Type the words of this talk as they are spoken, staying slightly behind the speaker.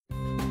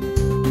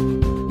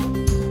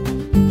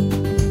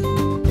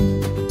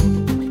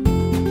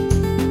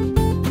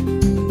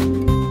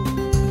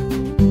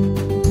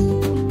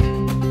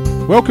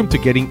Welcome to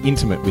Getting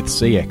Intimate with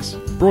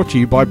CX, brought to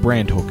you by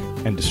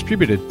Brandhook and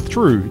distributed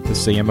through the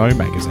CMO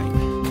magazine.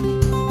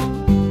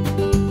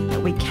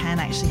 We can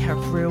actually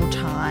have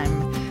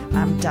real-time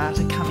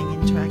data coming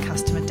into our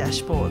customer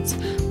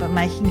dashboards, but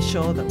making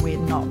sure that we're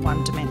not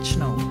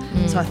one-dimensional.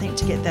 So I think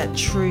to get that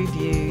true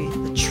view,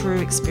 the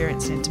true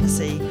experience and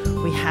intimacy,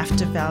 we have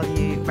to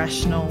value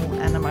rational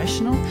and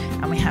emotional,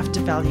 and we have to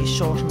value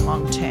short and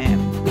long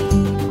term.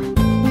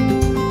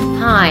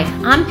 Hi,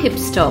 I'm Pip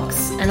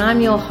Stocks and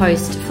I'm your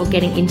host for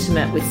Getting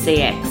Intimate with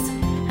CX,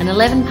 an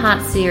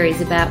 11-part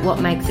series about what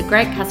makes a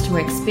great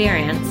customer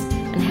experience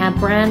and how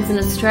brands in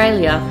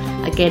Australia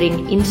are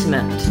getting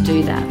intimate to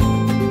do that.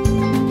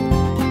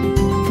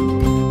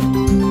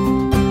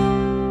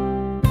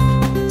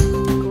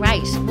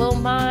 Great. Well,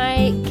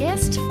 my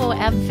guest for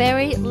our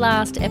very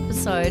last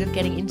episode of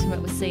Getting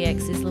Intimate with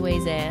CX is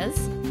Louise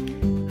Ayres.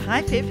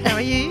 Hi Pip, how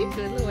are you?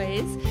 Good,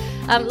 Louise.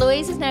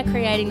 Louise is now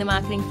creating the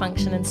marketing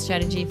function and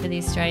strategy for the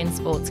Australian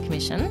Sports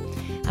Commission.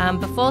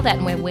 Before that,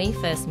 and when we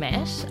first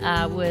met,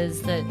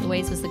 was that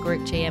Louise was the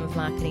Group GM of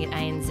Marketing at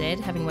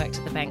ANZ, having worked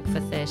at the bank for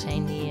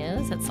 13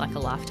 years. That's like a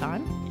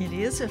lifetime. It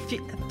is. I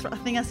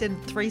think I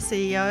said 3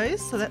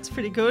 CEOs, so that's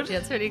pretty good. Yeah,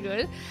 that's pretty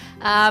good.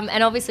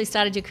 And obviously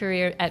started your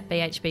career at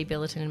BHP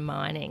Billiton and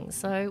Mining.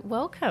 So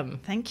welcome.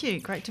 Thank you.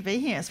 Great to be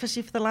here,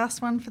 especially for the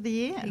last one for the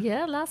year.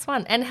 Yeah, last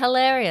one. And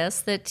hilarious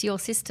that your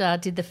sister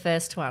did the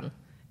first one.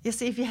 You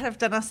see, if you had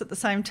done us at the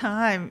same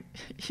time,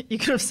 you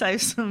could have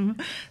saved some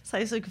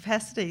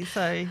capacity.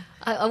 So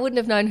I wouldn't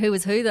have known who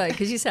was who though,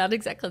 because you sound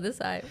exactly the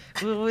same.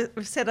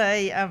 We've set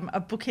a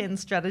bookend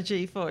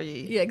strategy for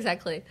you. Yeah,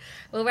 exactly.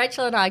 Well,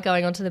 Rachel and I are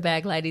going on to the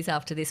Bag Ladies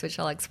after this, which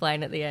I'll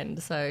explain at the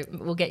end. So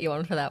we'll get you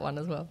on for that one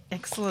as well.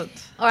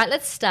 Excellent. All right,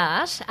 let's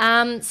start.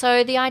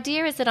 So the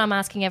idea is that I'm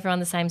asking everyone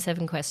the same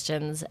 7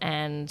 questions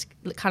and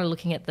kind of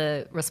looking at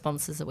the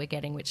responses that we're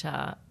getting, which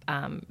are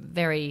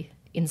very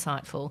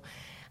insightful.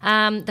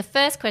 The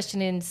first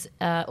question is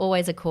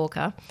always a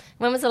corker.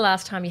 When was the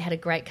last time you had a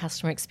great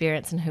customer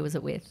experience and who was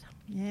it with?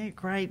 Yeah,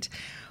 great.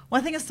 Well,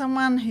 I think as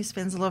someone who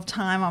spends a lot of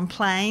time on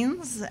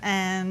planes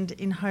and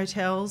in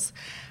hotels,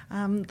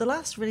 the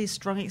last really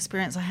strong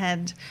experience I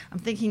had, I'm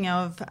thinking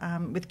of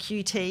with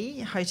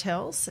QT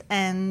Hotels,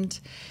 and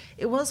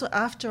it was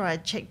after I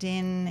checked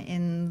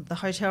in the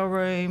hotel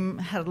room,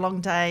 had a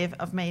long day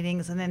of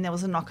meetings, and then there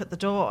was a knock at the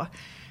door.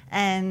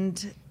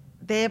 And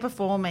there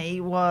before me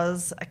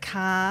was a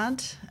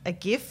card, a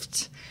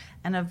gift,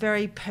 and a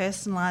very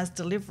personalised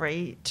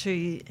delivery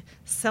to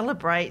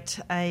celebrate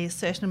a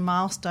certain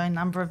milestone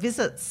number of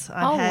visits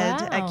I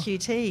had at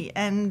QT.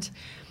 And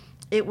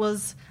it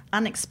was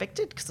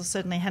unexpected because I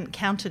certainly hadn't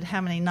counted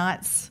how many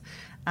nights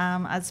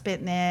I'd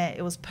spent there.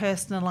 It was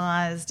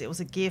personalised, it was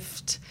a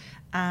gift,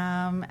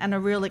 and a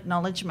real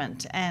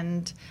acknowledgement.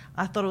 And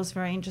I thought it was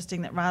very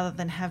interesting that rather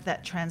than have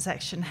that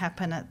transaction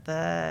happen at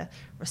the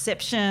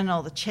reception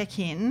or the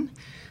check-in,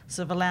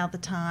 sort of allowed the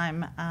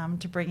time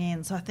to bring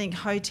in. So I think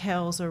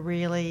hotels are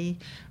really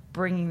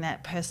bringing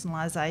that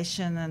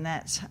personalisation and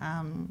that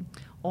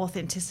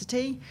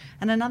authenticity.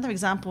 And another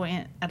example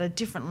at a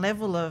different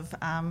level of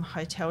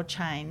hotel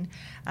chain,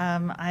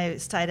 I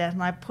stayed out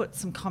and I put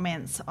some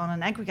comments on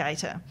an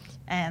aggregator,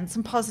 and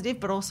some positive,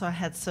 but also I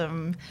had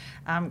some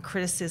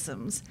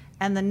criticisms.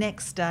 And the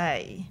next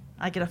day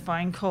I get a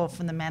phone call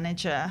from the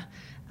manager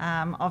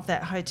of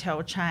that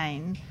hotel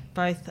chain,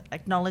 both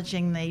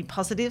acknowledging the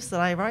positives that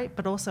I wrote,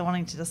 but also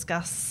wanting to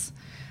discuss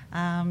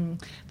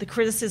the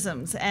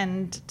criticisms.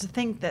 And to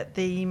think that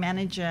the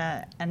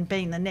manager, and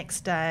being the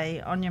next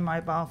day on your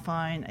mobile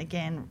phone,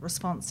 again,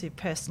 responsive,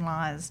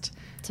 personalised.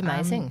 It's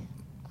amazing.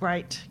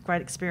 Great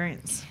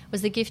experience.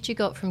 Was the gift you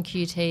got from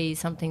QT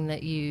something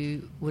that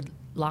you would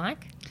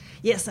like?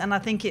 Yes, and I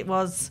think it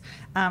was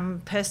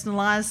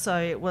personalised, so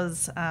it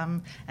was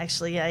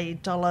actually a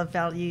dollar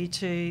value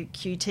to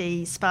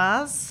QT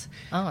spas.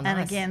 Oh, nice. And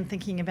again,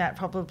 thinking about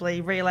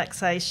probably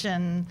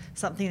relaxation,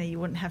 something that you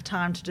wouldn't have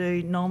time to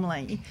do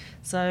normally.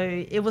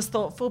 So it was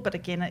thoughtful, but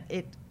again,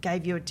 it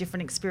gave you a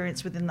different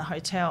experience within the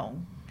hotel.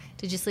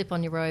 Did you slip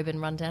on your robe and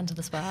run down to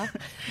the spa?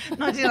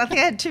 No, I didn't. I think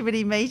I had too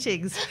many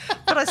meetings,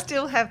 but I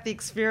still have the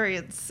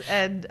experience,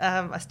 and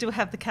I still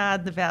have the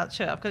card, the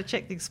voucher. I've got to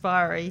check the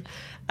expiry.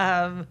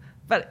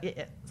 But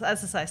yeah,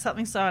 as I say,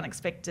 something so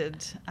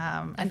unexpected.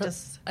 I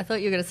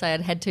thought you were going to say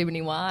I'd had too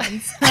many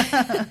wines.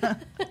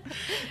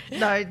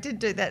 No, I did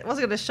do that. It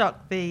wasn't going to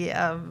shock the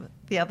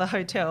other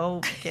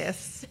hotel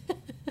guests.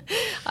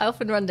 I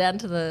often run down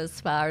to the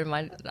spa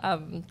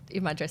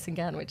in my dressing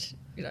gown, which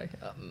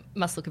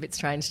must look a bit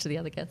strange to the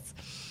other guests.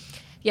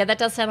 Yeah, that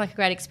does sound like a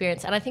great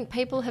experience. And I think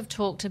people have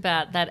talked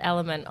about that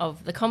element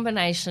of the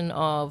combination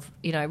of,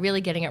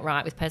 really getting it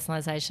right with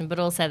personalisation, but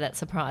also that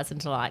surprise and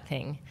delight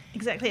thing.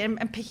 Exactly,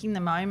 and picking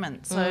the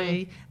moment.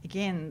 So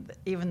again,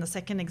 even the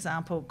second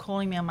example,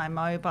 calling me on my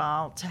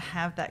mobile to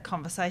have that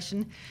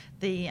conversation.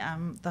 The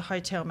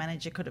hotel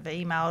manager could have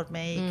emailed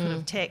me, could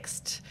have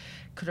texted,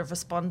 could have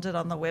responded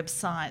on the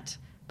website,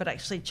 but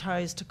actually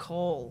chose to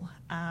call,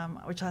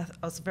 which I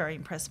was very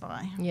impressed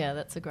by. Yeah,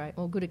 that's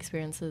good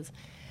experiences.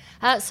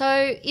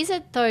 So is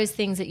it those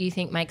things that you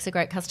think makes a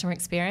great customer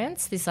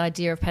experience, this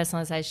idea of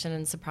personalisation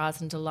and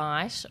surprise and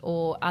delight,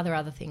 or are there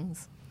other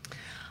things?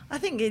 I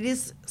think it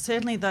is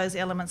certainly those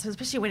elements,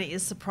 especially when it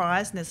is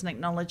surprise and there's an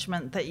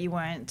acknowledgement that you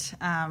weren't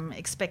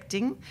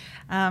expecting.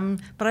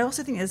 But I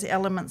also think there's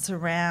elements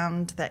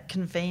around that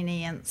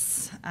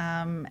convenience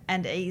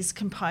and ease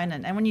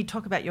component. And when you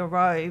talk about your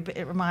robe,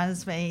 it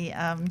reminds me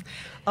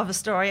of a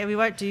story. And we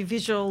won't do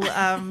visual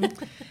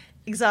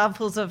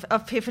examples of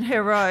Pip and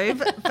her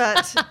robe,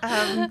 but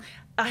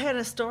I heard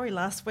a story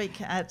last week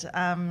at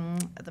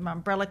the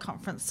Umbrella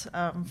Conference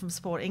from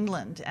Sport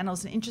England, and it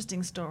was an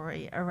interesting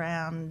story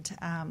around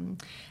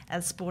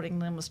as Sport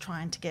England was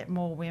trying to get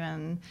more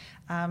women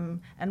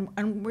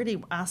and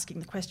really asking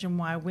the question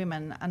why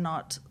women are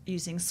not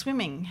using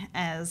swimming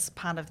as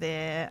part of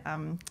their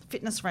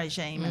fitness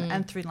regime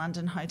and through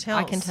London hotels.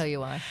 I can tell you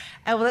why.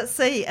 Well, let's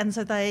see. And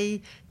so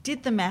they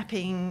did the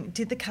mapping,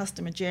 did the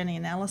customer journey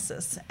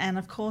analysis, and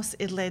of course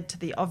it led to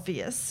the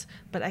obvious,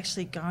 but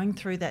actually going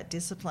through that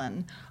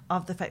discipline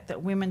of the fact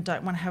that women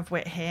don't want to have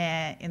wet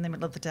hair in the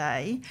middle of the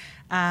day,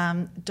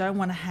 don't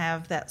want to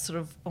have that sort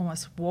of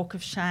almost walk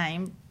of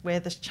shame where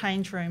the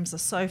change rooms are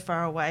so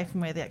far away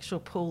from where the actual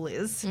pool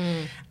is,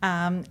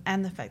 and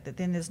the fact that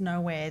then there's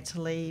nowhere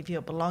to leave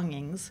your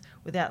belongings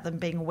without them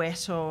being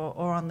wet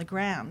or on the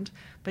ground.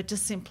 But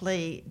just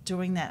simply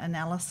doing that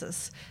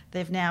analysis,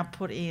 they've now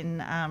put in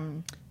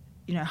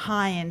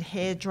high-end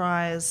hair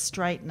dryers,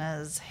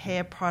 straighteners,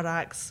 hair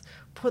products,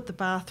 put the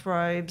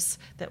bathrobes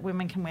that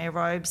women can wear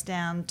robes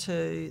down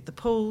to the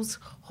pools,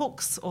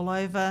 hooks all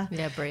over.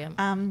 Yeah,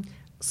 brilliant.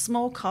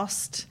 Small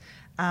cost,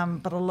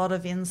 but a lot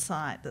of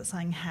insight that's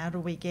saying how do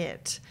we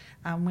get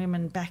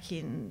women back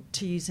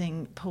into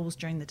using pools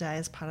during the day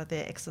as part of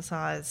their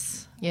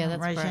exercise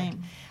that's regime. great.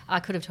 I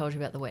could have told you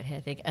about the wet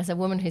hair thing. As a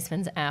woman who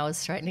spends hours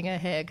straightening her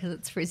hair because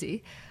it's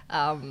frizzy,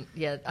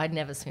 I'd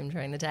never swim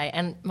during the day.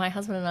 And my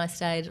husband and I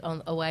stayed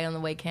away on the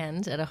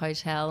weekend at a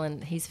hotel,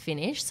 and he's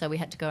Finnish, so we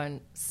had to go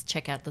and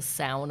check out the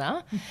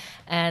sauna.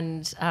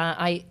 And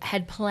I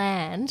had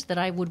planned that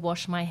I would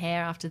wash my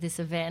hair after this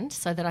event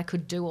so that I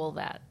could do all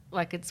that.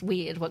 Like, it's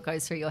weird what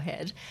goes through your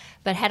head.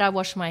 But had I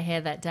washed my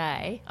hair that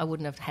day, I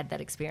wouldn't have had that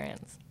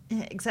experience.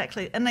 Yeah,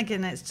 exactly. And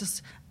again, it's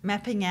just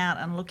mapping out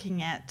and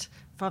looking at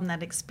from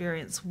that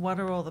experience, what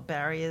are all the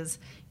barriers?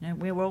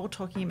 We're all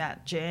talking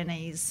about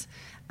journeys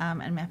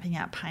and mapping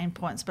out pain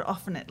points, but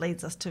often it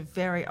leads us to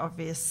very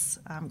obvious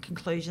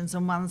conclusions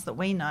and ones that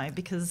we know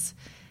because,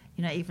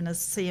 even as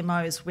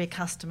CMOs, we're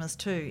customers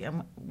too,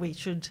 and we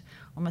should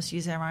almost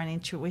use our own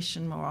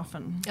intuition more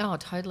often. Oh,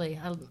 totally.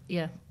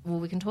 Well,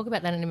 we can talk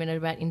about that in a minute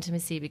about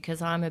intimacy,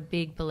 because I'm a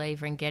big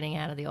believer in getting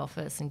out of the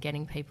office and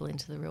getting people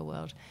into the real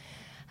world.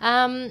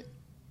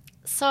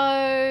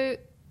 So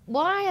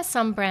why are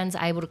some brands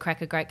able to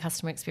crack a great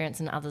customer experience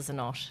and others are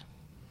not?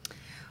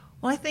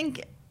 Well, I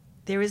think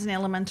there is an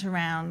element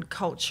around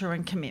culture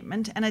and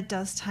commitment, and it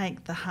does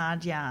take the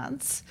hard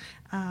yards.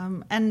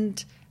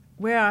 And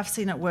where I've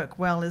seen it work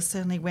well is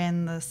certainly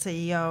when the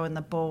CEO and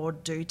the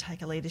board do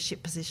take a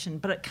leadership position,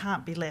 but it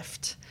can't be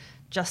left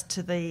just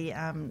to the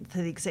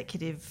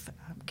executive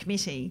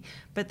committee,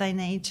 but they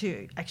need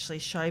to actually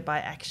show by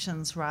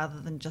actions rather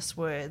than just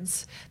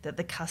words that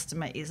the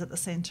customer is at the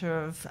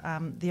centre of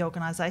the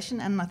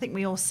organisation. And I think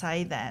we all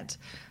say that,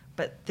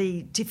 but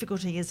the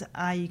difficulty is,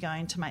 are you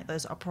going to make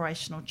those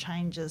operational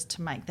changes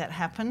to make that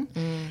happen?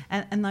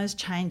 And those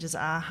changes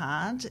are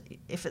hard.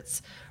 If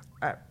it's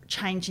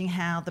changing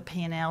how the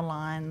P&L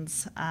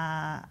lines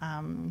are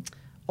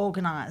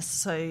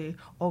organised, so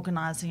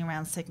organising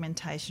around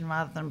segmentation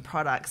rather than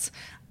products.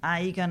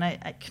 Are you going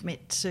to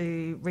commit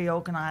to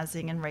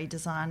reorganising and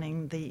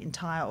redesigning the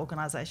entire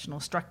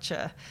organisational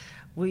structure?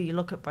 Will you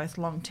look at both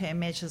long-term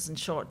measures and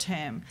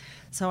short-term?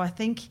 So I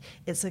think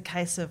it's a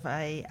case of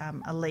a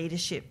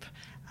leadership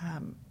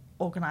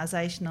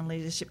organisation and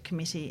leadership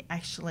committee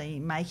actually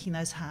making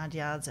those hard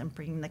yards and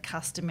bringing the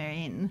customer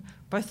in,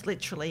 both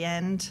literally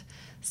and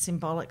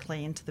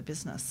symbolically, into the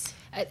business.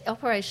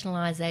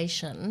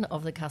 Operationalisation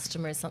of the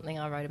customer is something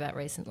I wrote about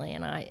recently,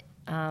 and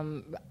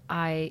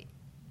I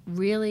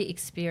really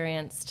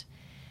experienced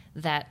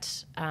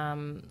that.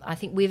 I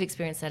think we've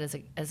experienced that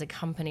as a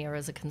company or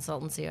as a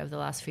consultancy over the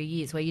last few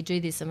years, where you do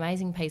this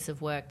amazing piece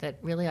of work that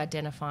really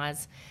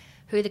identifies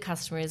who the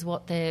customer is,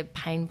 what their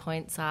pain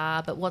points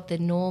are, but what their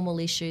normal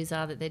issues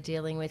are that they're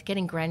dealing with,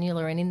 getting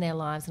granular and in their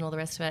lives and all the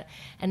rest of it.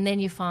 And then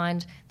you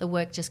find the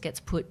work just gets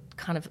put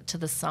kind of to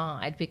the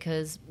side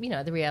because,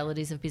 the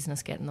realities of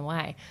business get in the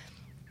way.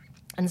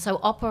 And so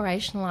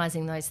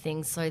operationalising those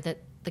things so that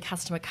the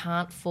customer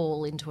can't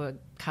fall into a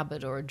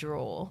cupboard or a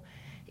drawer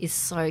is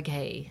so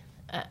key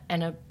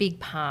and a big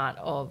part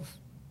of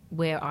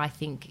where I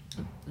think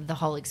the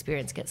whole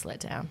experience gets let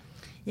down.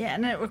 Yeah,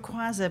 and it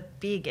requires a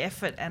big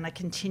effort and a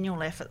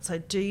continual effort. So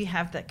do you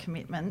have that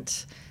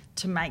commitment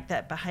to make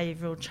that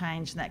behavioural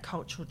change and that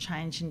cultural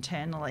change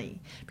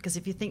internally? Because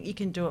if you think you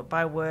can do it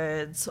by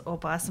words or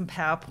by some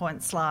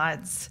PowerPoint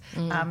slides,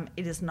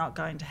 it is not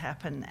going to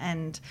happen.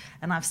 And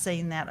I've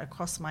seen that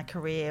across my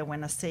career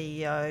when a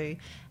CEO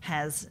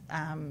has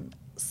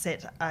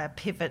set a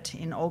pivot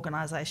in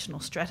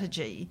organisational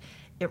strategy,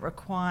 it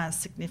requires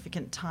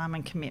significant time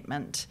and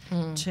commitment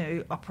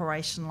to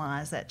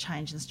operationalise that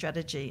change in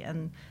strategy,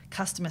 and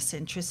customer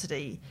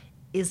centricity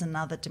is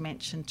another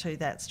dimension to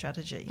that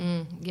strategy.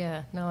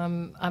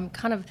 I'm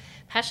kind of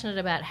passionate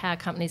about how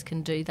companies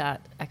can do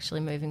that actually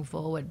moving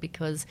forward,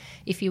 because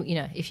if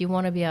you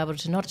want to be able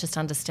to not just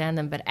understand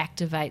them but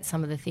activate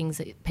some of the things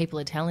that people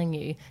are telling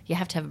you, you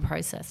have to have a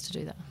process to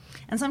do that.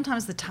 And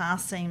sometimes the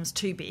task seems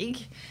too big,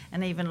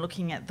 and even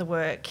looking at the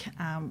work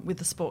with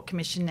the Sport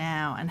Commission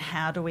now, and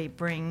how do we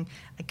bring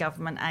a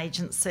government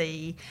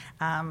agency,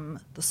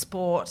 the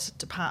Sport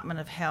Department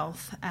of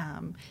Health,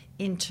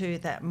 into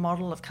that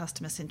model of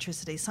customer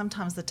centricity.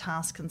 Sometimes the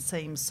task can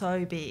seem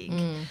so big,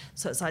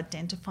 so it's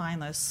identifying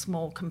those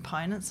small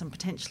components, and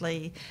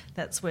potentially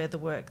that's where the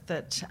work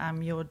that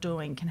you're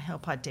doing can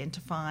help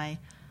identify,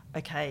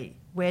 okay,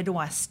 where do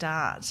I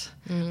start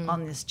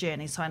on this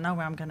journey? So I know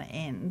where I'm going to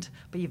end,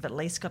 but you've at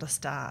least got to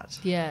start.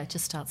 Yeah,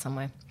 just start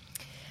somewhere.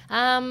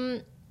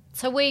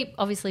 So we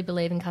obviously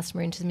believe in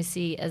customer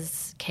intimacy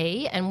as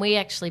key, and we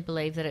actually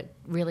believe that it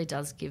really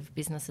does give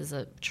businesses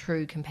a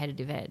true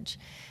competitive edge.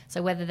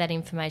 So whether that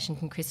information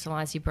can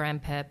crystallise your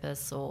brand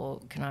purpose,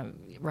 or can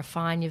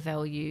refine your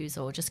values,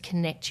 or just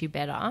connect you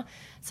better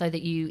so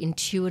that you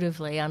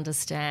intuitively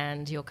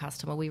understand your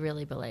customer, we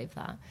really believe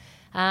that.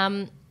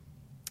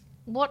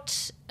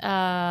 What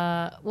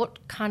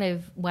kind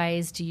of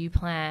ways do you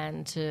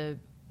plan to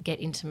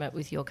get intimate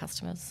with your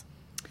customers?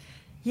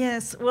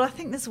 Yes, well, I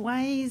think there's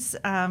ways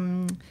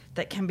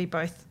that can be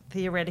both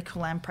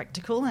theoretical and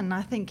practical, and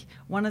I think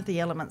one of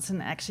the elements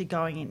in actually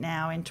going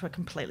now into a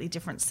completely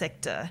different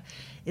sector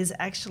is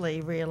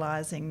actually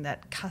realising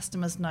that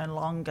customers no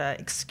longer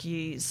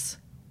excuse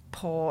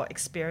poor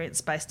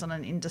experience based on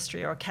an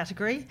industry or a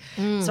category.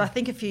 So I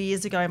think a few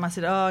years ago I might have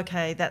said, oh,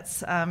 okay,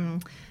 that's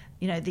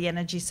the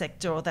energy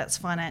sector, or that's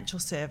financial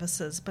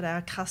services, but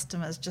our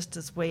customers, just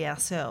as we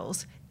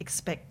ourselves,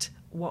 expect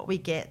what we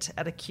get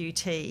at a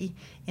QT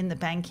in the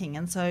banking.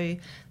 And so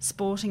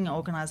sporting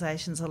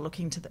organisations are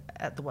looking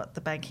at what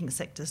the banking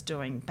sector's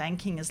doing.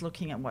 Banking is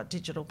looking at what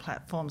digital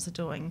platforms are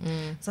doing.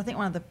 So I think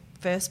one of the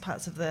first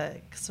parts of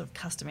the sort of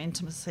customer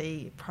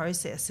intimacy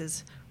process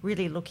is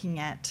really looking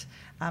at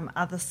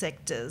other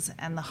sectors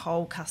and the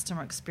whole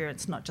customer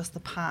experience, not just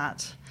the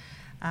part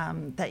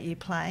that you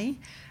play.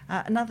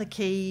 Another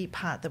key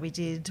part that we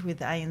did with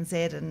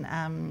ANZ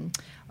and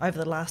over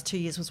the last 2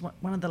 years was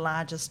one of the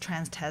largest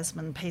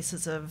trans-Tasman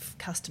pieces of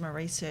customer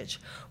research,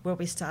 where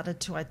we started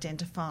to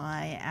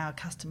identify our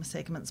customer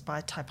segments by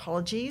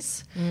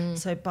typologies,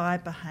 so by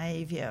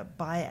behaviour,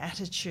 by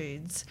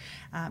attitudes,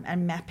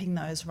 and mapping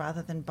those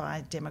rather than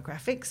by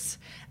demographics,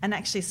 and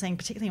actually seeing,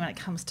 particularly when it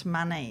comes to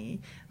money,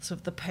 sort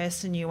of the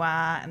person you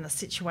are and the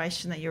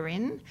situation that you're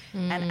in,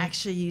 and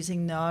actually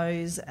using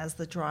those as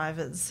the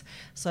drivers.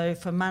 So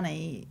for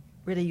money,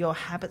 really your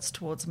habits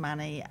towards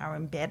money are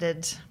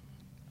embedded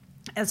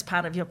as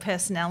part of your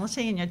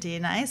personality and your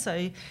DNA.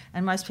 So,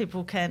 and most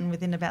people can,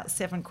 within about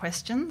 7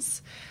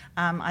 questions,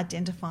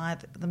 identify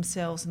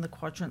themselves in the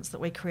quadrants that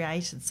we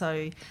created.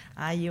 So,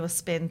 are you a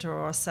spender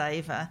or a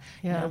saver?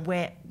 Yeah.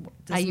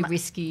 Are you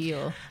risky,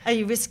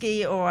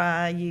 or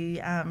are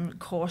you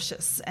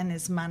cautious? And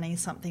is money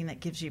something that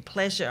gives you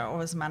pleasure,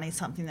 or is money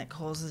something that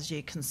causes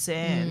you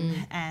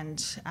concern and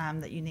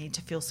that you need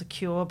to feel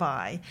secure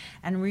by?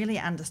 And really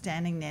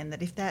understanding then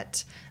that if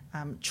that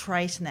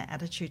trait and that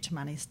attitude to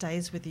money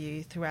stays with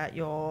you throughout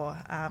your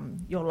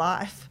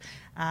life,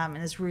 and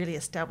is really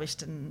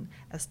established, and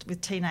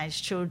with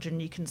teenage children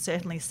you can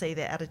certainly see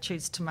their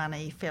attitudes to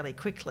money fairly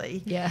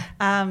quickly.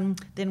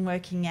 Then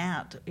working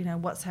out,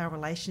 what's our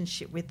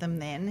relationship with them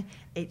then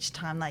each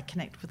time they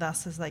connect with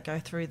us as they go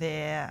through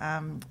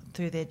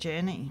their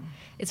journey.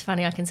 It's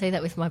funny, I can see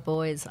that with my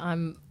boys.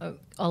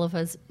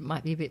 Oliver's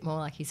might be a bit more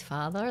like his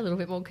father, a little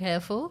bit more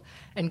careful,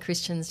 and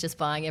Christian's just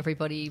buying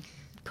everybody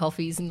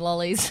coffees and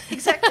lollies.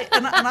 Exactly,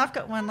 and I've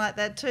got one like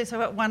that too. So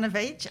I've got one of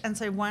each, and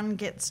so one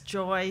gets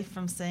joy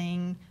from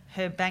seeing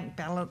her bank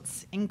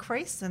balance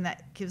increase, and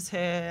that gives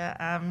her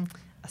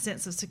a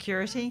sense of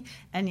security.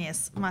 And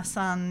yes, my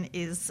son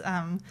is,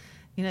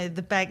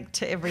 the bank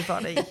to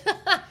everybody.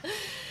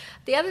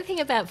 The other thing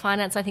about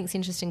finance I think is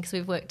interesting, because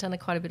we've done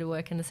quite a bit of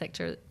work in the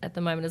sector at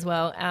the moment as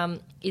well,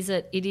 is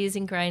that it is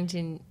ingrained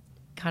in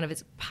kind of,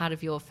 it's part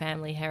of your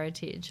family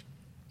heritage.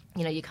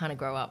 You kind of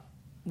grow up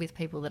with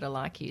people that are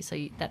like you,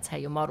 so that's how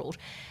you're modelled.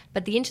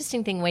 But the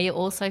interesting thing we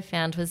also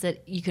found was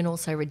that you can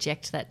also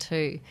reject that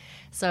too.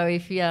 So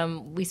if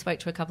we spoke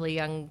to a couple of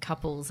young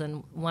couples,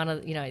 and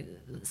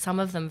some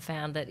of them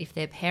found that if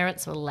their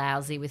parents were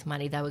lousy with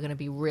money, they were going to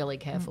be really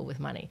careful with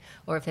money,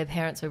 or if their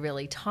parents were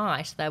really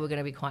tight, they were going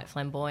to be quite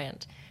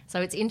flamboyant. So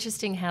it's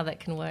interesting how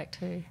that can work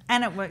too.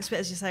 And it works,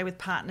 as you say, with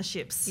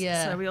partnerships.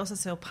 Yeah. So we also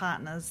sell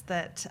partners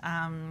that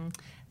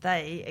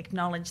they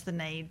acknowledge the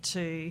need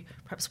to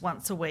perhaps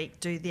once a week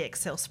do the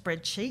Excel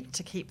spreadsheet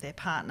to keep their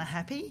partner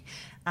happy,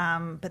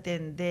 but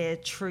then their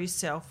true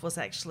self was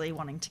actually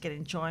wanting to get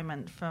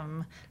enjoyment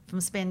from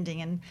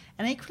spending. And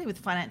equally with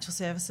financial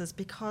services,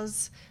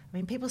 because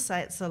people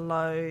say it's a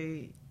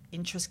low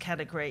interest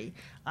category.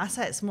 I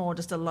say it's more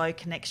just a low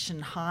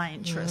connection, high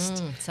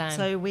interest. Same.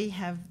 So we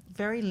have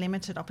very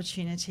limited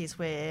opportunities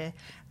where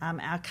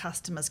our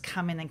customers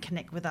come in and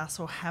connect with us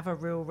or have a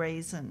real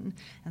reason.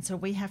 And so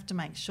we have to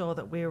make sure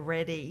that we're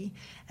ready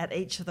at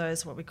each of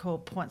those, what we call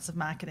points of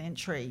market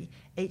entry.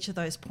 Each of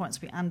those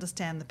points, we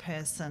understand the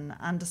person,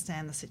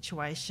 understand the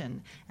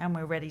situation, and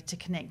we're ready to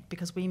connect,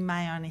 because we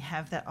may only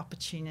have that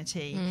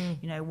opportunity,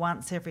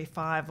 once every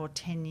 5 or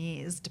 10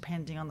 years,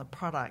 depending on the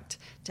product,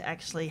 to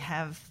actually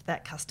have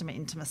that customer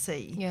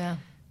intimacy.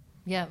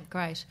 Yeah,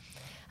 great.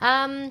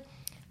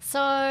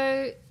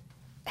 So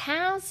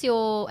how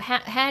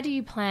do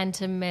you plan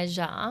to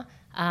measure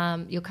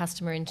your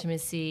customer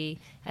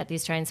intimacy at the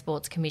Australian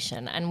Sports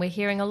Commission? And we're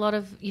hearing a lot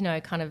of,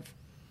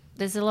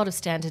 there's a lot of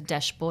standard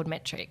dashboard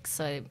metrics.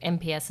 So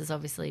NPS is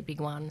obviously a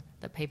big one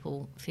that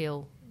people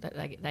feel that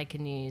they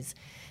can use.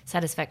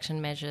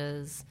 Satisfaction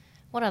measures.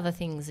 What other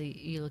things are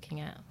you looking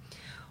at?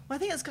 Well, I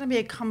think it's going to be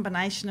a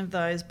combination of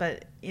those,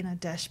 but in a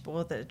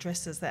dashboard that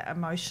addresses that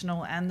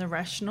emotional and the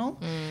rational.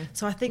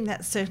 So I think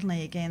that's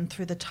certainly, again,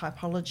 through the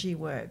typology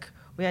work,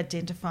 we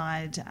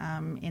identified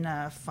in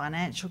a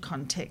financial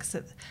context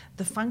that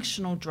the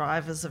functional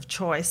drivers of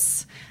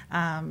choice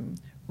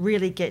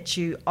really get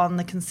you on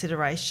the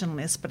consideration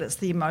list, but it's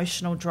the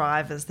emotional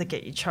drivers that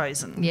get you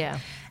chosen. Yeah.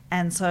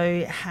 And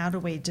so how do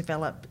we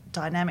develop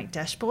dynamic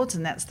dashboards?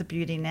 And that's the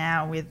beauty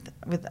now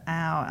with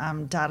our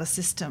data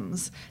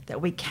systems,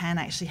 that we can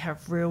actually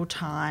have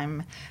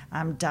real-time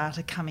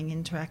data coming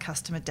into our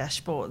customer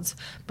dashboards,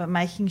 but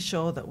making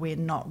sure that we're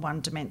not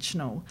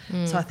one-dimensional.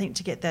 So I think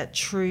to get that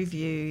true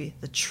view,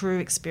 the true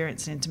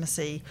experience and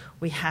intimacy,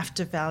 we have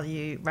to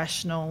value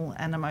rational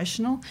and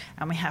emotional,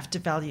 and we have to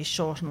value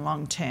short and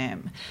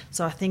long-term.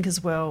 So I think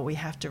as well we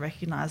have to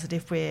recognise that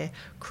if we're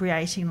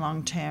creating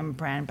long-term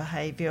brand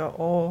behaviour,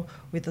 or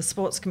with the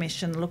Sports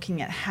Commission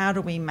looking at how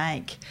do we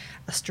make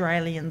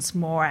Australians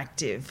more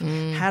active,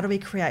 how do we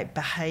create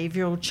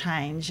behavioural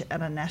change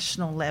at a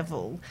national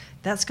level,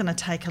 that's going to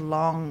take a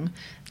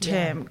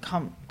long-term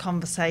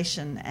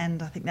conversation,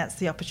 and I think that's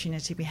the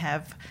opportunity we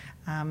have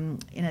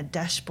in a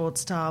dashboard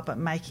style, but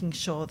making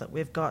sure that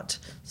we've got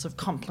sort of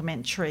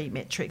complementary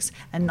metrics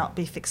and not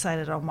be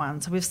fixated on one.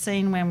 So we've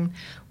seen when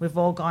we've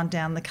all gone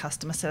down the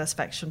customer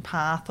satisfaction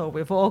path, or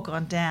we've all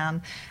gone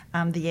down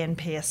the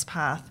NPS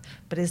path,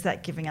 but is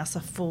that giving us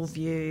a full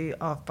view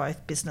of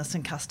both business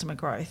and customer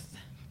growth?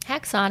 How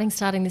exciting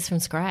starting this from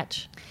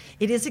scratch.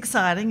 It is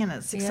exciting, and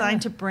it's exciting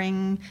to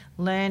bring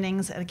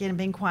learnings, and again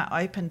being quite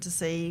open to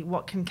see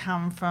what can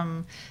come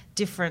from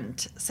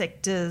different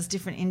sectors,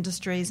 different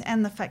industries,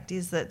 and the fact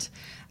is that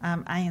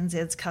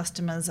ANZ's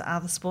customers are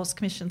the Sports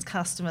Commission's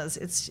customers.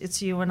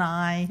 It's you and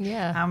I.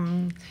 Yeah.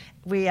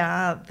 We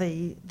are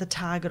the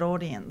target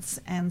audience,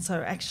 and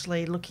so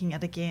actually looking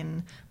at,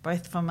 again,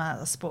 both from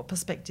a sport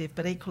perspective,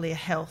 but equally a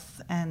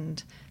health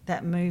and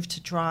that move to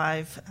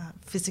drive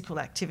physical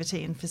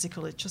activity and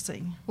physical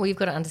literacy. Well, you've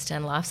got to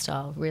understand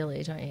lifestyle,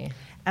 really, don't you?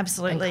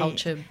 Absolutely. And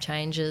culture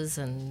changes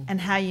and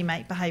how you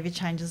make behaviour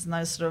changes in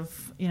those sort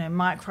of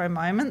micro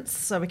moments.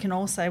 So we can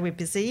all say we're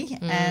busy,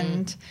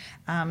 and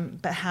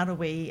but how do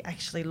we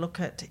actually look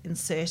at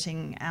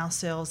inserting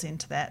ourselves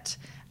into that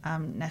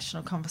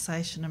national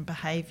conversation and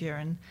behaviour?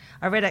 And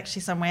I read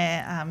actually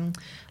somewhere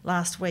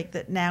last week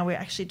that now we're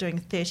actually doing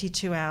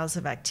 32 hours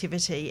of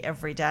activity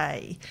every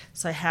day.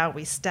 So how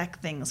we stack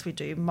things, we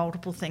do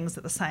multiple things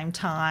at the same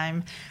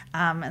time,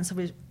 and so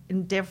we're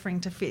endeavouring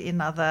to fit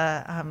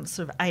another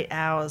sort of 8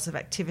 hours of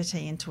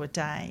activity into a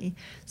day.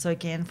 So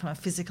again, from a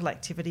physical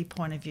activity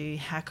point of view,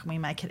 how can we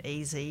make it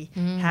easy?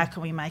 How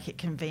can we make it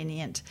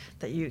convenient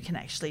that you can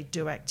actually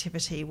do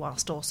activity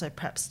whilst also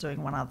perhaps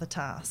doing one other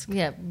task?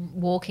 Yeah,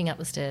 walking up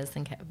the stairs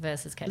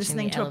versus catching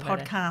listening the elevator.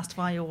 to a podcast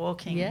while you're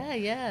walking.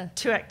 Yeah.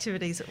 2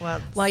 activities at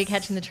once. While you're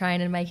catching the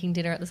train and making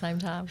dinner at the same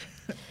time.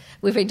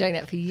 We've been doing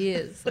that for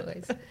years,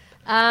 always.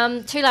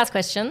 2 last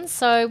questions.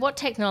 So what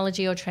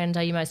technology or trend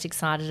are you most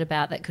excited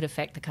about that could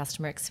affect the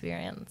customer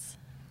experience?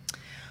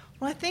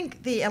 Well, I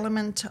think the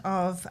element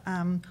of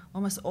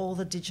almost all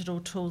the digital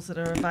tools that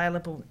are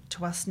available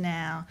to us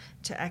now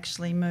to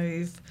actually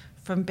move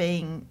from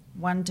being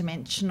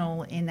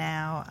one-dimensional in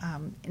our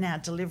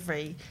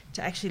delivery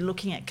to actually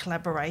looking at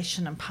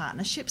collaboration and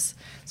partnerships.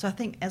 So I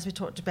think, as we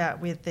talked about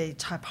with the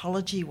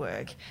typology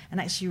work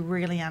and actually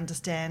really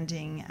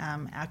understanding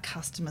our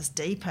customers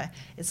deeper,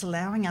 it's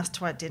allowing us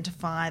to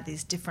identify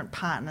these different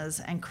partners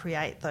and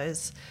create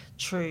those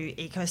true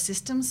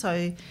ecosystems.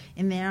 So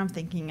in there I'm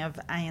thinking of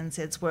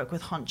ANZ's work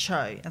with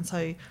Honcho, and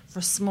so for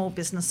a small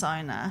business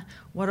owner,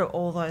 what are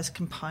all those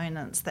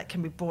components that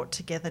can be brought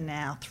together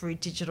now through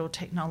digital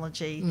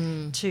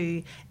technology to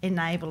to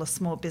enable a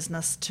small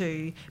business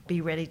to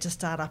be ready to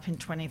start up in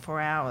 24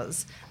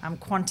 hours.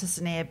 Qantas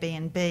and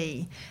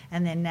Airbnb,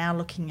 and they're now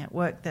looking at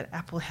work that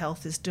Apple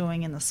Health is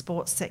doing in the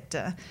sports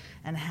sector,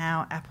 and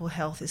how Apple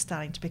Health is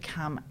starting to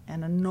become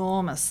an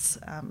enormous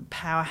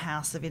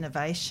powerhouse of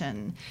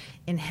innovation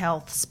in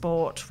health,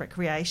 sport,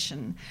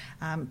 recreation.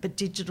 But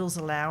digital's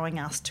allowing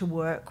us to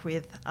work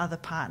with other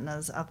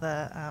partners,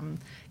 other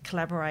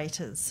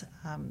collaborators.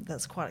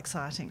 That's quite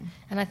exciting.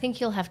 And I think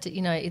you'll have to,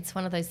 it's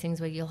one of those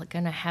things where you're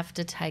going to have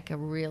to take a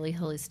really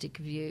holistic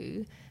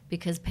view,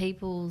 because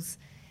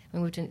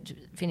we've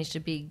finished a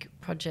big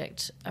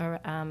project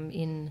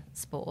in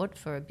sport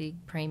for a big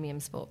premium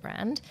sport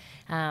brand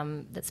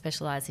that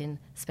specialise in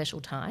special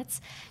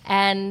tights.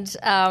 And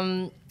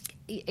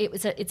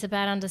it's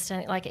about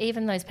understanding, like,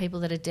 even those people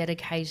that are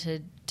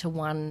dedicated to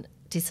one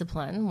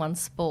discipline, one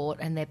sport,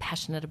 and they're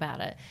passionate about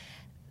it,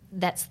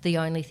 that's the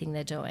only thing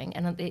they're doing.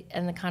 And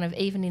the kind of,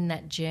 even in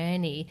that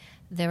journey,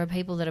 there are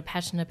people that are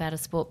passionate about a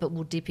sport but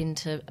will dip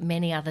into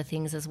many other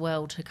things as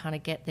well to kind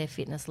of get their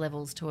fitness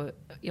levels to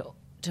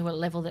a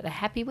level that they're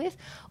happy with,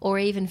 or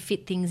even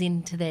fit things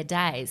into their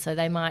day. So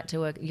they might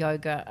do a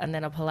yoga and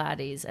then a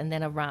Pilates and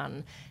then a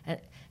run.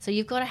 So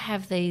you've got to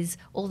have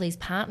all these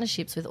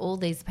partnerships with all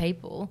these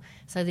people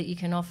so that you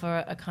can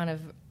offer a kind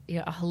of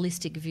a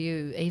holistic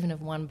view even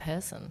of one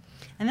person.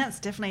 And that's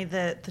definitely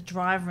the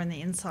driver and the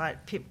insight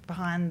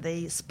behind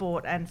the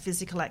sport and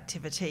physical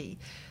activity.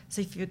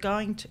 So if you're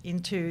going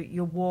into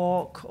your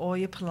walk or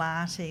your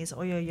Pilates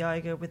or your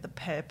yoga with the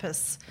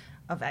purpose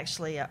of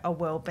actually a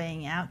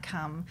well-being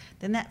outcome,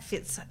 then that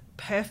fits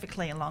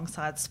perfectly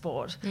alongside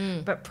sport.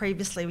 But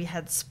previously we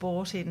had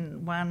sport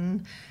in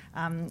one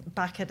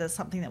bucket as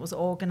something that was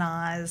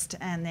organised,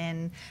 and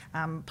then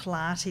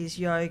Pilates,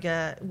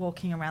 yoga,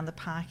 walking around the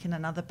park in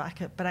another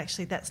bucket. But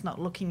actually that's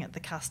not looking at the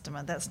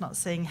customer. That's not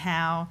seeing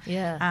how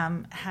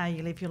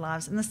you live your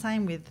lives. And the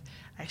same with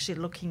actually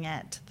looking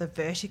at the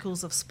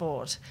verticals of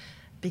sport,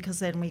 because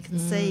then we can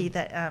see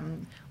that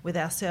with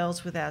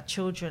ourselves, with our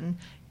children,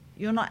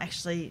 you're not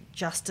actually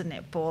just a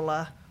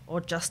netballer or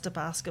just a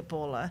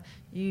basketballer.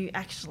 You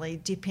actually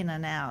dip in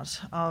and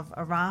out of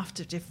a raft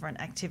of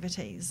different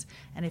activities.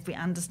 And if we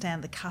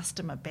understand the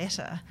customer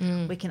better,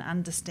 we can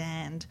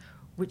understand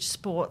which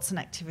sports and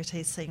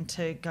activities seem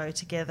to go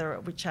together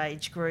at which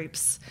age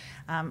groups,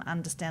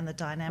 understand the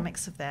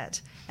dynamics of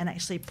that, and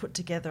actually put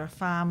together a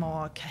far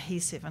more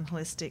cohesive and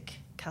holistic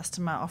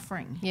customer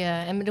offering.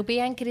 Yeah, and it'll be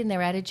anchored in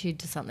their attitude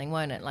to something,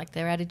 won't it? Like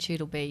their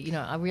attitude will be,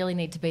 I really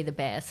need to be the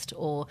best,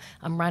 or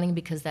I'm running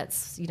because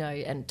that's,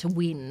 and to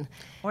win.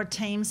 Or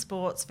team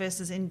sports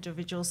versus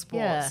individual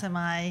sports. Yeah. Am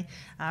I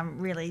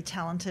really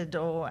talented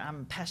or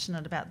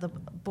passionate about the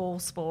ball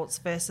sports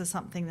versus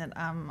something that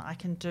I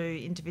can do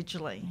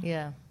individually?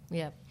 Yeah.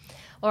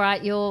 All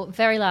right, your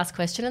very last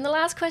question, and the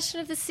last question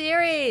of the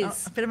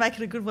series. I better make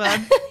it a good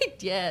one.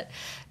 Yeah,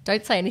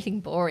 don't say anything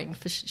boring,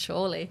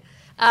 surely.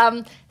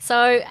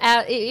 So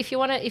if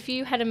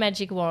you had a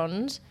magic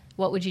wand,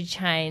 what would you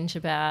change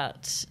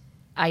about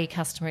a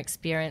customer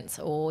experience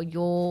or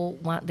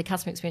the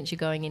customer experience you're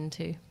going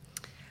into?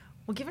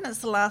 Well, given it's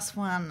the last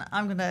one,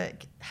 I'm going to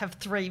have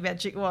 3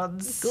 magic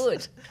wands.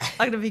 Good.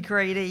 I'm going to be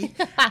greedy.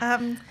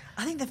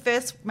 I think the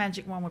first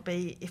magic one would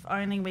be if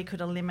only we could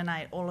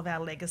eliminate all of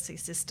our legacy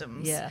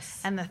systems. Yes.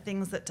 And the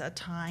things that are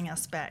tying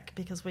us back,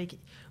 because we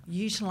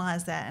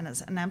utilise that and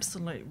it's an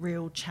absolute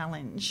real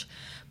challenge.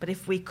 But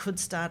if we could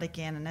start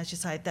again, and as you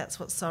say, that's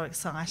what's so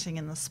exciting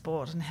in the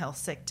sport and health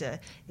sector,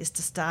 is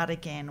to start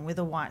again with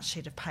a white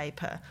sheet of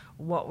paper.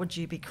 What would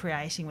you be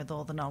creating with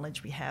all the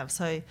knowledge we have?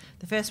 So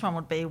the first one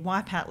would be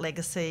wipe out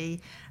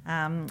legacy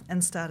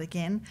and start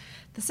again.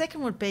 The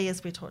second would be,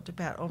 as we talked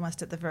about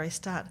almost at the very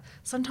start,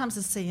 sometimes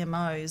as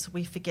CMOs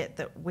we forget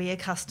that we are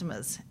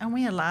customers, and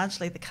we are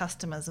largely the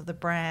customers of the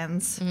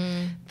brands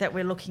that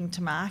we're looking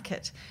to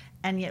market,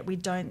 and yet we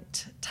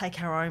don't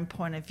take our own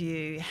point of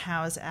view.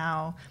 How is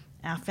our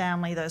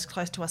family, those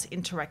close to us,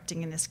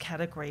 interacting in this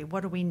category?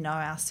 What do we know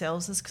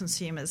ourselves as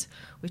consumers?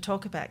 We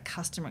talk about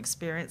customer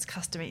experience,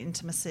 customer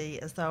intimacy,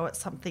 as though it's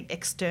something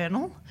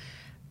external,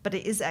 but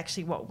it is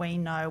actually what we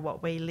know,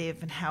 what we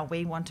live, and how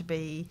we want to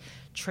be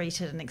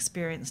treated and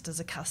experienced as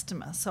a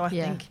customer. So I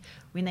think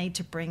we need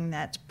to bring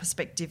that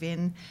perspective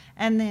in.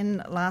 And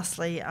then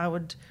lastly, I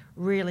would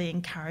really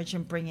encourage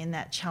and bring in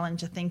that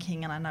challenger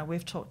thinking, and I know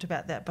we've talked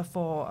about that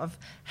before, of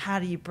how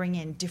do you bring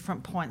in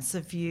different points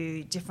of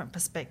view, different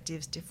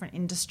perspectives, different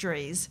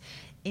industries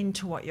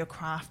into what you're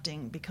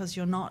crafting, because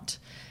you're not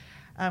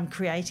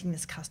creating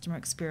this customer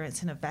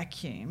experience in a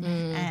vacuum.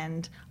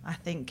 And I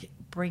think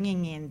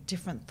bringing in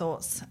different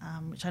thoughts,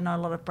 which I know a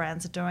lot of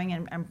brands are doing,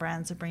 and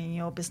brands are bringing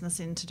your business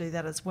in to do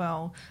that as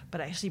well,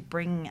 but actually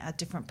bring a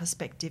different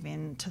perspective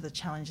into the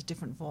challenge, a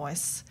different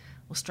voice,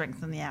 will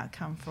strengthen the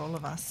outcome for all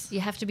of us. You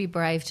have to be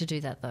brave to do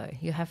that, though.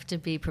 You have to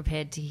be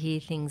prepared to hear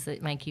things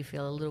that make you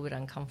feel a little bit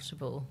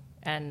uncomfortable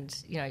and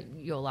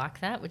you're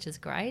like that, which is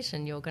great,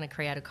 and you're going to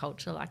create a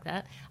culture like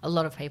that. A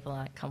lot of people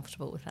aren't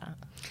comfortable with that.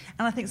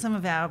 And I think some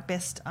of our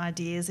best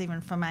ideas,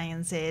 even from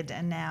ANZ,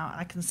 and now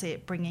I can see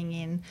it bringing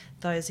in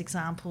those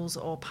examples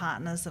or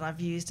partners that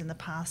I've used in the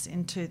past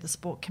into the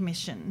Sport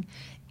Commission.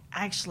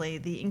 Actually,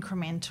 the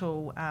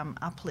incremental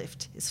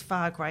uplift is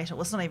far greater.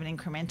 Well, it's not even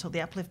incremental.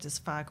 The uplift is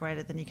far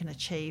greater than you can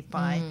achieve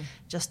by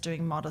just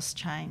doing modest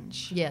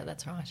change. Yeah,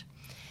 that's right.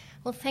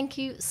 Well, thank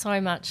you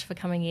so much for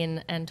coming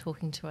in and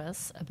talking to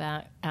us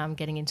about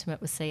getting intimate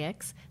with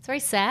CX. It's very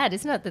sad,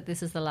 isn't it, that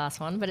this is the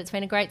last one, but it's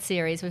been a great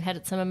series. We've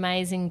had some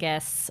amazing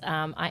guests.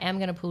 I am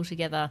going to pull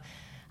together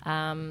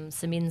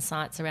some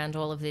insights around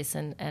all of this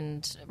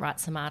and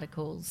write some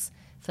articles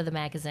for the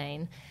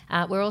magazine.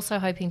 We're also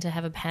hoping to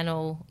have a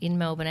panel in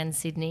Melbourne and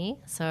Sydney.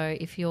 So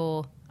if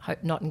you're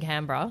not in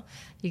Canberra,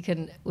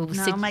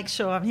 I'll make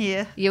sure I'm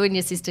here. You and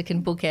your sister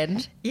can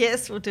bookend.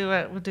 Yes, we'll do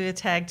it. We'll do a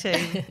tag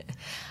team.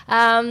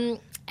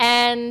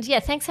 And yeah,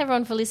 thanks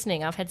everyone for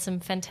listening. I've had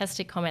some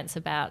fantastic comments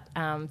about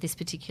this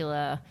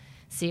particular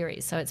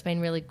series, so it's been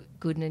really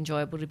good and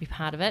enjoyable to be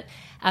part of it.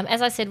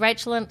 As I said,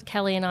 Rachel and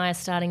Kelly and I are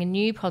starting a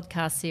new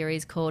podcast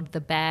series called The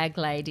Bag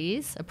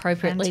Ladies,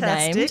 appropriately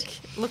named.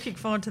 Looking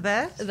forward to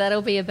that.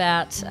 That'll be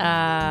about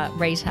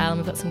retail, and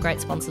we've got some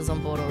great sponsors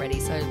on board already,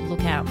 so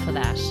look out for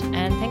that.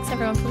 And thanks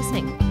everyone for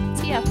listening.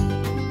 See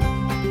ya.